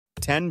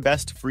10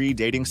 Best Free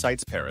Dating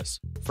Sites Paris,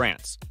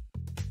 France.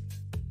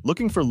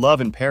 Looking for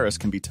love in Paris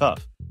can be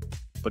tough,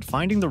 but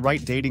finding the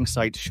right dating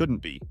site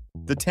shouldn't be.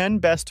 The 10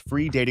 Best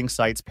Free Dating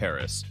Sites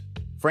Paris,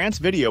 France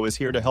video is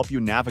here to help you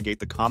navigate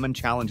the common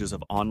challenges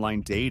of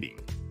online dating,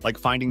 like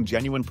finding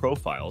genuine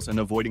profiles and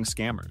avoiding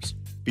scammers.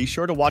 Be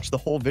sure to watch the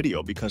whole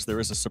video because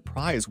there is a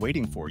surprise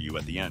waiting for you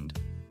at the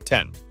end.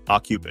 10.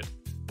 OkCupid.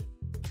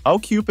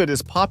 OkCupid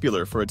is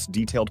popular for its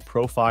detailed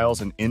profiles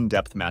and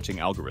in-depth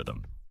matching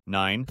algorithm.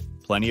 9.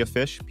 Plenty of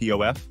Fish,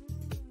 POF.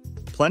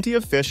 Plenty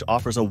of Fish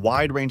offers a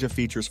wide range of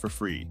features for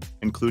free,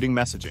 including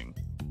messaging.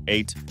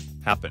 8.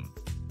 Happn.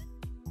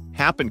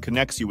 Happn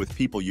connects you with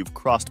people you've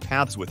crossed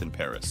paths with in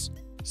Paris.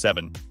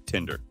 7.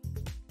 Tinder.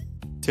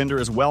 Tinder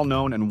is well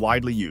known and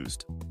widely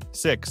used.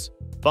 6.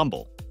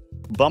 Bumble.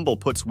 Bumble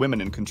puts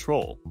women in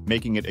control,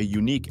 making it a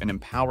unique and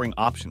empowering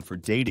option for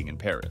dating in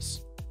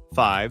Paris.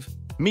 5.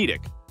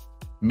 Meetic.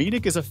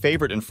 Meetic is a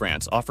favorite in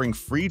France, offering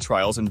free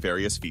trials and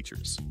various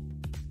features.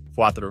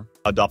 4.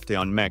 Adopte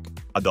un mec,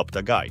 adopte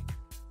un gars.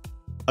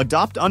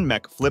 Adopt un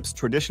mec flips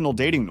traditional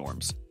dating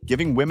norms,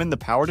 giving women the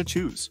power to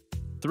choose.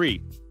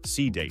 3.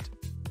 C-Date.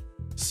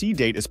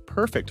 C-Date is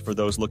perfect for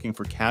those looking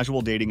for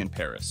casual dating in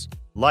Paris.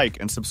 Like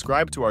and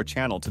subscribe to our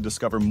channel to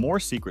discover more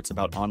secrets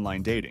about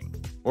online dating.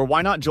 Or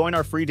why not join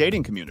our free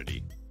dating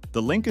community?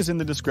 The link is in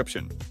the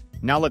description.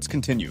 Now let's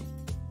continue.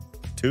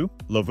 2.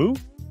 Lovoo.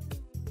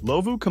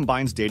 Lovoo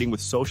combines dating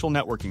with social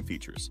networking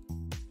features.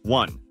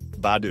 1.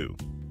 Badoo.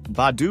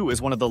 Badoo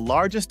is one of the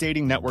largest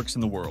dating networks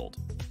in the world.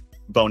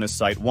 Bonus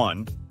site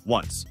 1.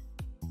 Once.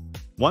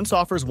 Once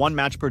offers one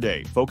match per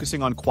day,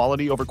 focusing on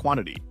quality over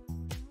quantity.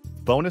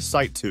 Bonus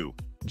site 2.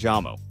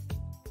 Jamo.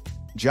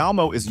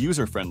 Jamo is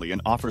user-friendly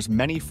and offers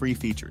many free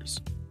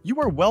features.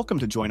 You are welcome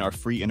to join our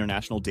free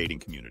international dating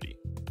community.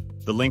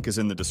 The link is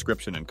in the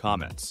description and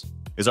comments.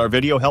 Is our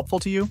video helpful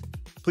to you?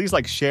 Please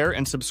like, share,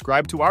 and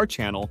subscribe to our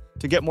channel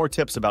to get more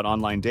tips about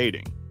online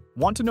dating.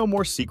 Want to know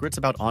more secrets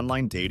about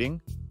online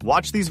dating?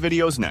 Watch these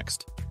videos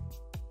next.